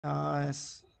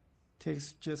As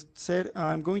Tex just said,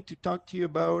 I'm going to talk to you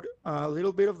about a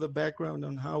little bit of the background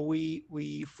on how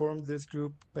we formed this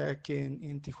group back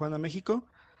in Tijuana, Mexico.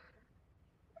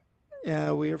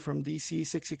 We are from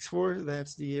DC644.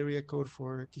 That's the area code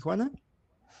for Tijuana.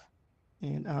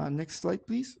 And next slide,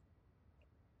 please.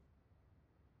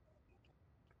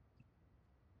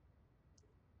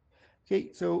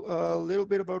 Okay, so a little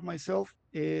bit about myself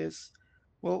is,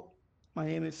 well, my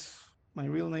name is, my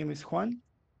real name is Juan.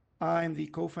 I'm the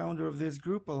co-founder of this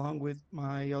group along with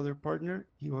my other partner.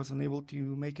 He was unable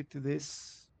to make it to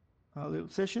this little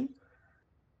session,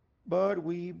 but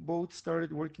we both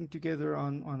started working together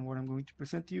on what I'm going to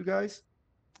present to you guys,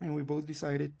 and we both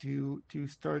decided to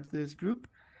start this group.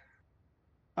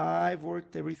 I've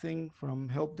worked everything from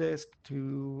help desk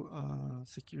to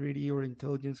security or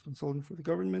intelligence consultant for the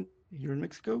government here in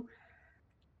Mexico.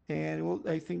 And well,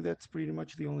 I think that's pretty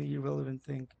much the only relevant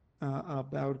thing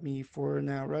about me for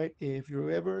now, right? If you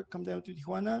ever come down to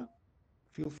Tijuana,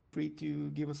 feel free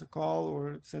to give us a call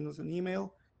or send us an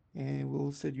email, and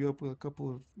we'll set you up with a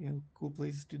couple of cool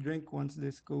places to drink once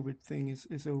this COVID thing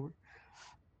is over.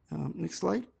 Next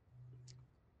slide.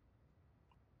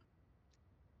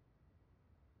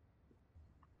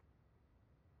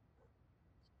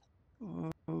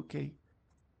 Okay,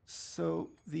 so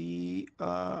the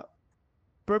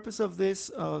purpose of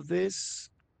this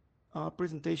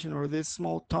presentation or this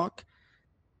small talk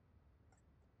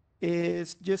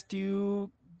is just to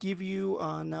give you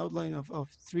an outline of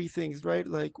three things, right?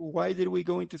 Like, why did we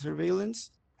go into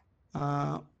surveillance?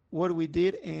 Uh, what we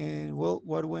did, and well,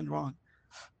 what went wrong.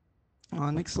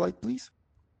 Next slide, please.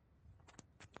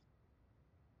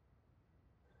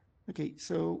 Okay,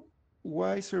 so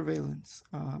why surveillance?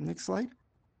 Next slide.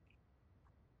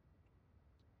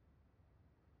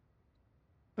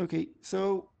 Okay,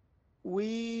 so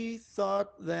we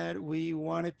thought that we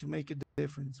wanted to make a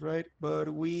difference, right?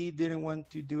 But we didn't want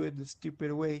to do it the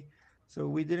stupid way. So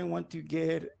we didn't want to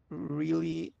get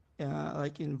really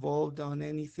like involved on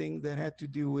anything that had to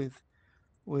do with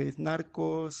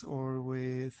narcos or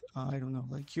with I don't know,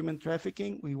 like human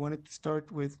trafficking. We wanted to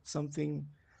start with something,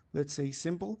 let's say,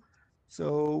 simple.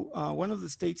 So one of the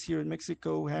states here in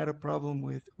Mexico had a problem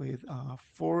with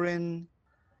foreign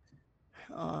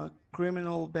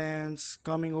criminal bands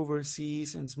coming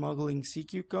overseas and smuggling sea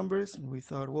cucumbers. And we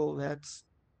thought, well, that's,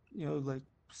 like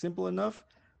simple enough.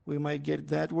 We might get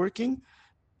that working.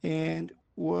 And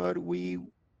what we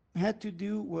had to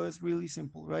do was really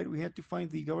simple, right? We had to find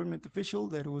the government official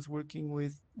that was working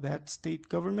with that state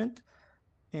government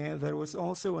and that was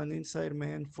also an inside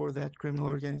man for that criminal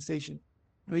organization.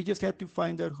 We just had to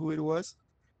find out who it was,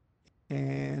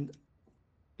 and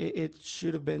it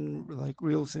should have been like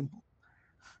real simple.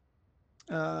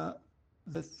 Uh,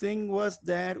 the thing was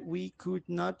that we could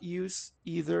not use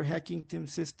either Hacking Team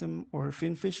system or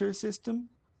Finfisher system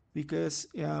because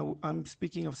I'm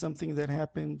speaking of something that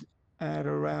happened at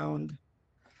around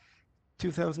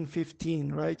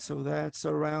 2015, right? So that's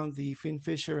around the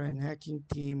Finfisher and Hacking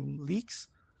Team leaks.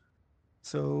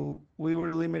 So we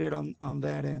were limited on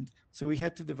that end. So we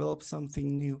had to develop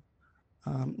something new.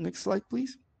 Next slide,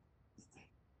 please.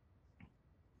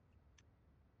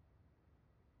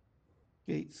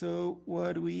 Okay, so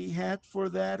what we had for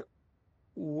that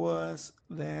was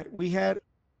that we had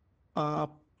uh,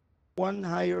 one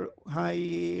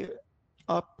high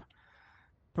up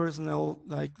personnel,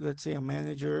 like let's say a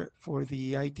manager for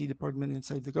the IT department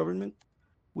inside the government.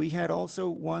 We had also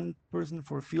one person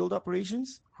for field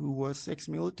operations who was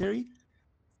ex-military.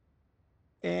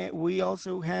 And we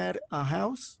also had a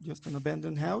house, just an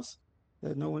abandoned house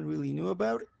that no one really knew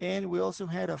about. And we also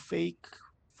had a fake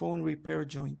phone repair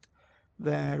joint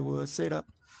that was set up.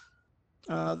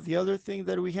 The other thing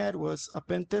that we had was a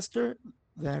pen tester.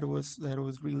 That was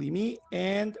really me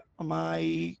and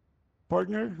my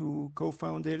partner who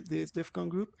co-founded this DEFCON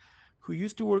group, who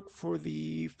used to work for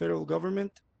the federal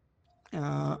government,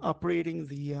 operating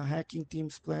the Hacking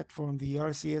Teams platform, the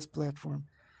RCS platform.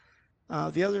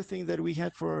 The other thing that we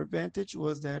had for our advantage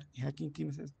was that Hacking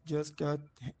Teams just got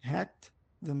hacked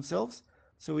themselves.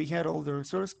 So we had all their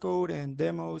source code and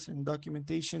demos and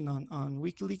documentation on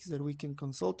WikiLeaks that we can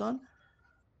consult on.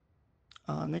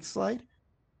 Next slide,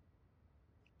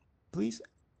 please.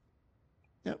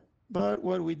 Yep. But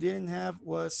what we didn't have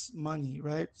was money,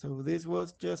 right? So this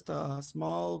was just a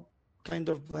small kind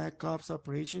of black ops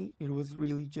operation. It was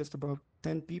really just about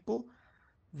 10 people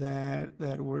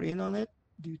that were in on it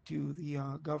due to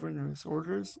the governor's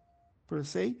orders per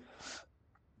se.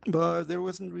 But there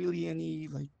wasn't really any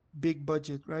like big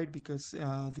budget, right? Because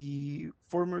the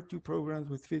former two programs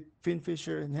with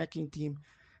Finfisher and Hacking Team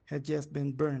had just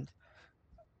been burned.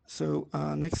 So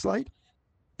next slide.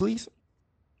 please.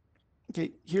 Okay,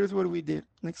 here's what we did.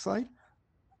 Next slide.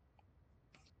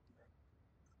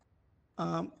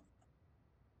 Um,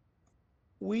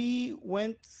 we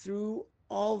went through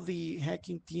all the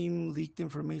hacking team leaked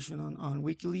information on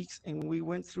WikiLeaks, and we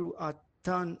went through a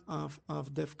ton of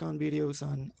DEF CON videos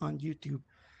on YouTube.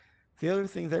 The other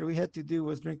thing that we had to do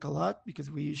was drink a lot because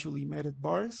we usually met at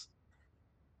bars,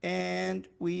 and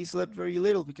we slept very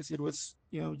little because it was,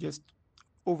 just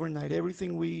overnight.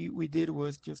 Everything we did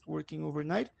was just working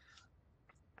overnight,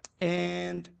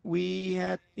 and we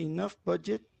had enough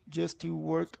budget just to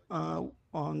work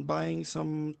on buying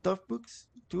some tough books,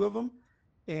 two of them,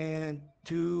 and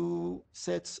two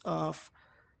sets of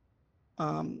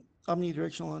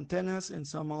omnidirectional antennas and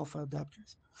some alpha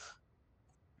adapters.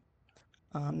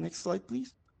 Next slide,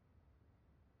 please.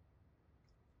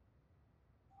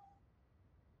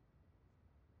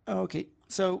 Okay,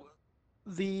 so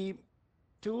the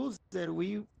tools that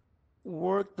we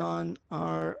worked on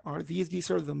are these.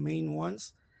 These are the main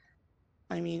ones.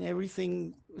 I mean,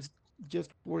 everything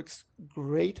just works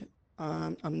great.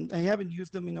 I haven't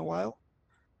used them in a while,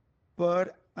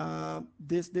 but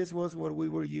this was what we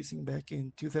were using back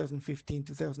in 2015,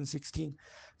 2016.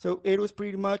 So it was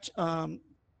pretty much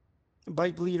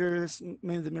byte bleeders,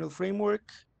 man-in-the-middle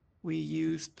framework. We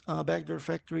used Backdoor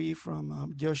Factory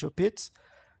from Joshua Pitts.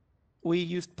 We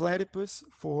used Platypus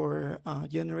for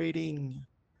generating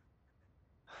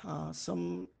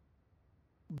some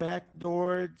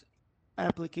backdoored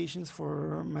applications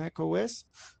for Mac OS.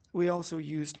 We also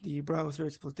used the browser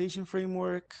exploitation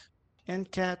framework,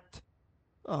 NCAT,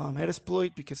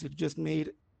 Metasploit, because it just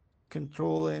made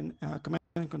control and command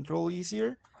and control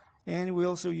easier. And we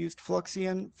also used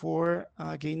Fluxion for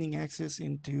gaining access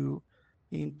into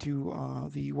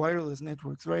the wireless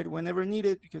networks, right? Whenever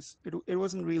needed, because it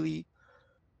wasn't really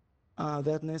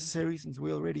that necessary since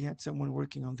we already had someone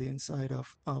working on the inside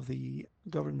of the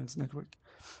government's network.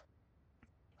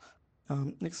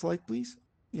 Next slide, please.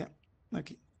 Yeah,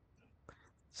 okay.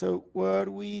 So what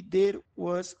we did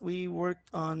was we worked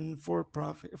on four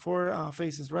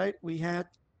phases, right? We had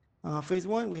phase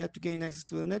one, we had to gain access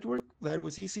to the network. That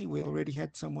was easy. We already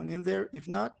had someone in there. If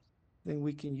not, then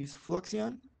we can use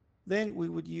Fluxion. Then we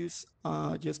would use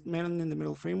just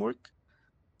man-in-the-middle framework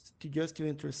to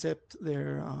intercept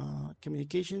their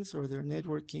communications or their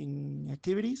networking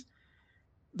activities.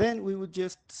 Then we would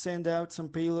just send out some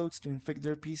payloads to infect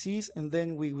their PCs, and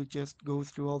then we would just go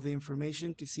through all the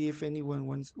information to see if anyone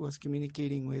was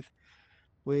communicating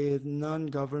with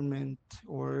non-government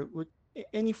or with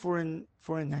any foreign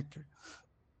actor.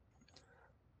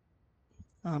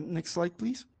 Next slide,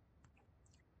 please.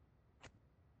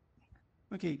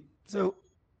 Okay, so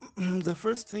the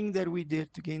first thing that we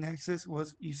did to gain access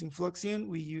was using Fluxion.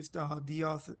 We used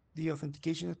the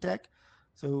authentication attack,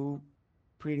 so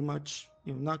pretty much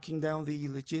knocking down the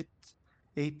legit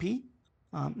AP.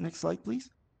 Next slide, please.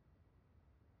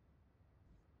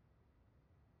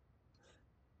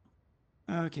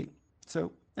 Okay,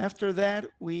 so after that,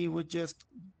 we would just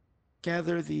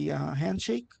gather the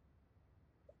handshake.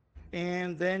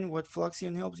 And then what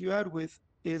Fluxion helps you out with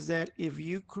is that if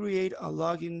you create a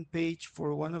login page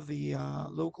for one of the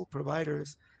local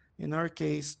providers, in our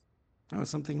case,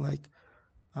 something like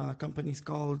companies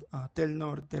called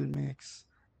Telnor, Telmex,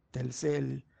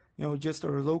 Telcel, just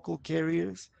our local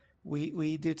carriers.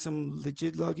 We did some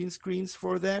legit login screens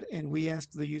for that, and we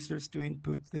asked the users to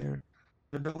input their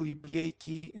WPA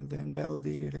key and then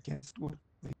validate it against what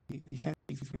the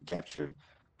handshakes we captured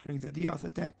during the DDoS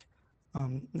attack.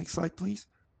 Next slide, please.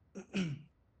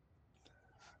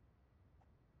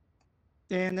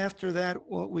 And after that,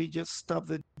 well, we just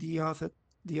stopped the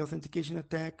authentication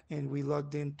attack, and we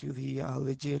logged into the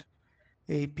legit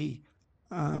AP.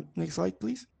 Next slide,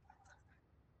 please.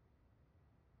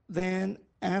 Then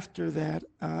after that,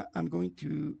 I'm going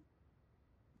to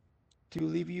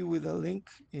leave you with a link.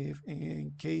 If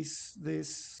in case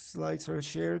these slides are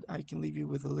shared, I can leave you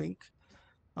with a link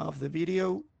of the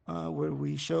video where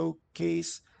we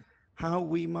showcase how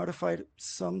we modified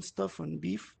some stuff on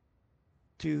Beef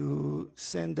to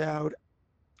send out.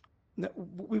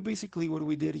 We basically, what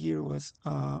we did here was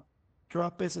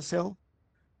drop SSL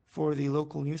for the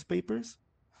local newspapers,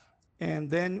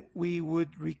 and then we would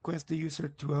request the user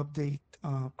to update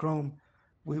Chrome.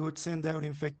 We would send out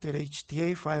infected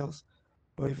HTA files,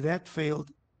 but if that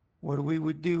failed, what we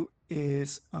would do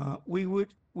is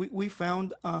we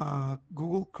found a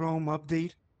Google Chrome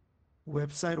update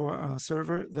website or a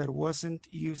server that wasn't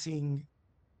using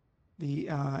the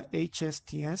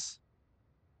HSTS.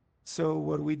 So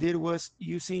what we did was,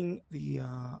 using the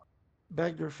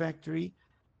Backdoor Factory,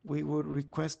 we would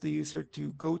request the user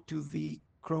to go to the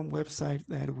Chrome website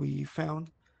that we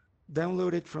found,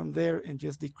 download it from there and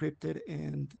just decrypt it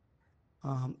and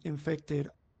infect it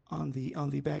on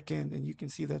the back end. And you can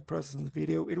see that process in the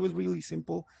video. It was really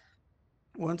simple.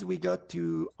 Once we got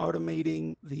to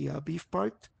automating the beef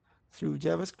part through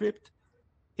JavaScript,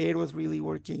 it was really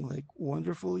working like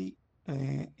wonderfully.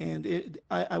 And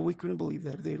we couldn't believe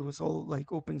that it was all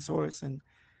like open source and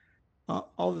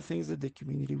all the things that the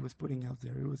community was putting out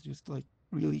there. It was just like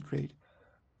really great.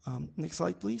 Next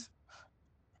slide, please.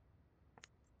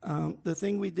 The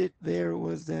thing we did there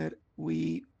was that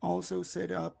we also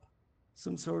set up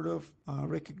some sort of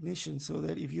recognition so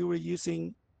that if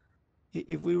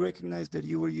we recognized that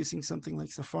you were using something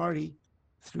like Safari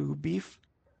through Beef,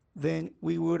 then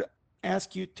we would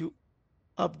ask you to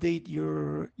update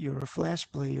your Flash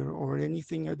player or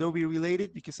anything Adobe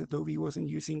related, because Adobe wasn't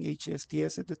using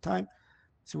HSTS at the time.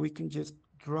 So we can just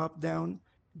drop down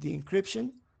the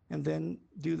encryption and then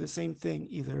do the same thing,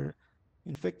 either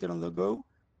infect it on the go,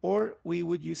 or we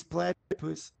would use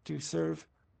Platypus to serve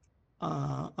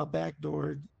a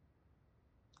backdoored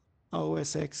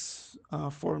OSX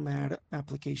format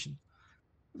application.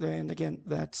 And again,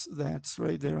 that's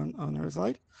right there on our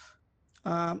slide.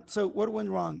 So what went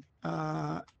wrong?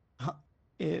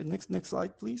 Next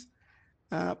slide, please.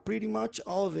 Pretty much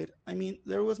all of it. I mean,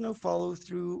 there was no follow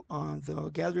through on the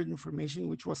gathered information,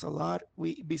 which was a lot.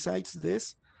 Besides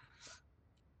this,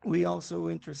 we also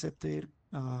intercepted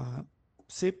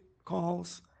SIP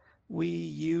calls. We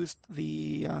used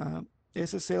the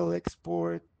SSL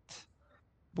export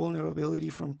vulnerability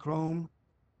from Chrome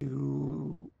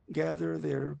to gather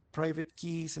their private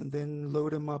keys and then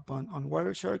load them up on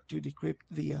Wireshark to decrypt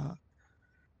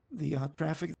the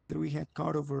traffic that we had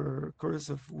caught over a course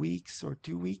of weeks or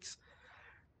 2 weeks.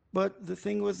 But the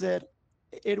thing was that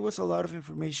it was a lot of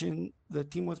information. The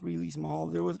team was really small.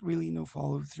 There was really no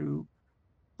follow through.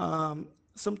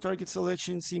 Some target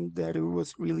selection seemed that it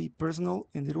was really personal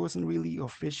and it wasn't really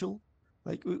official.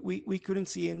 Like we couldn't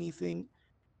see anything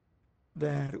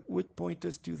that would point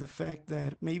us to the fact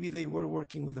that maybe they were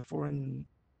working with a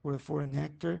foreign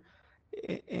actor,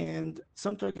 and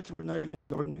some targets were not even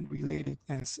government related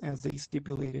as they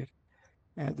stipulated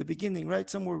at the beginning, right?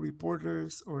 Some were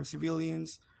reporters or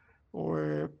civilians,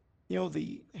 or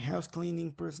the house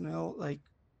cleaning personnel. Like,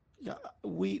 yeah,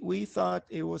 we thought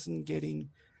it wasn't getting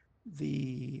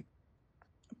the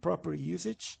proper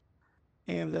usage,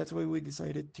 and that's why we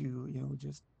decided to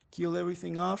just kill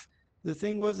everything off. The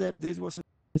thing was that this wasn't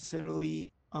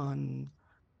necessarily on,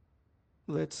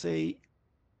 let's say,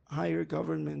 higher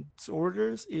government's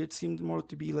orders. It seemed more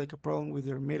to be like a problem with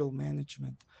their middle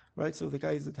management, right? So the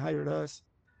guys that hired us,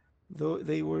 though,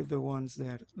 they were the ones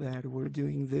that were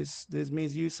doing this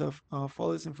misuse of all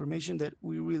this information that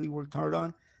we really worked hard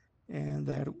on, and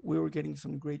that we were getting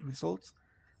some great results.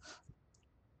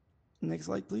 Next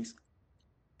slide, please.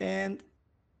 And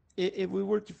if we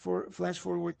were to flash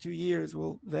forward 2 years,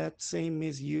 well, that same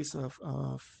misuse of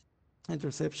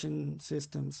interception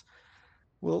systems,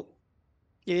 well,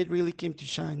 it really came to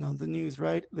shine on the news,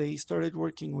 right? They started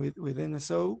working with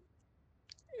NSO,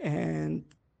 and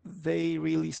they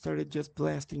really started just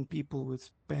blasting people with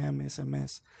spam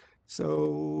SMS.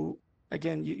 So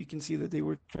again, you can see that they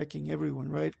were tracking everyone,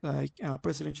 right? Like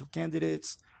presidential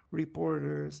candidates,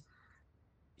 reporters,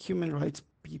 human rights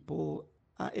people.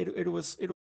 It was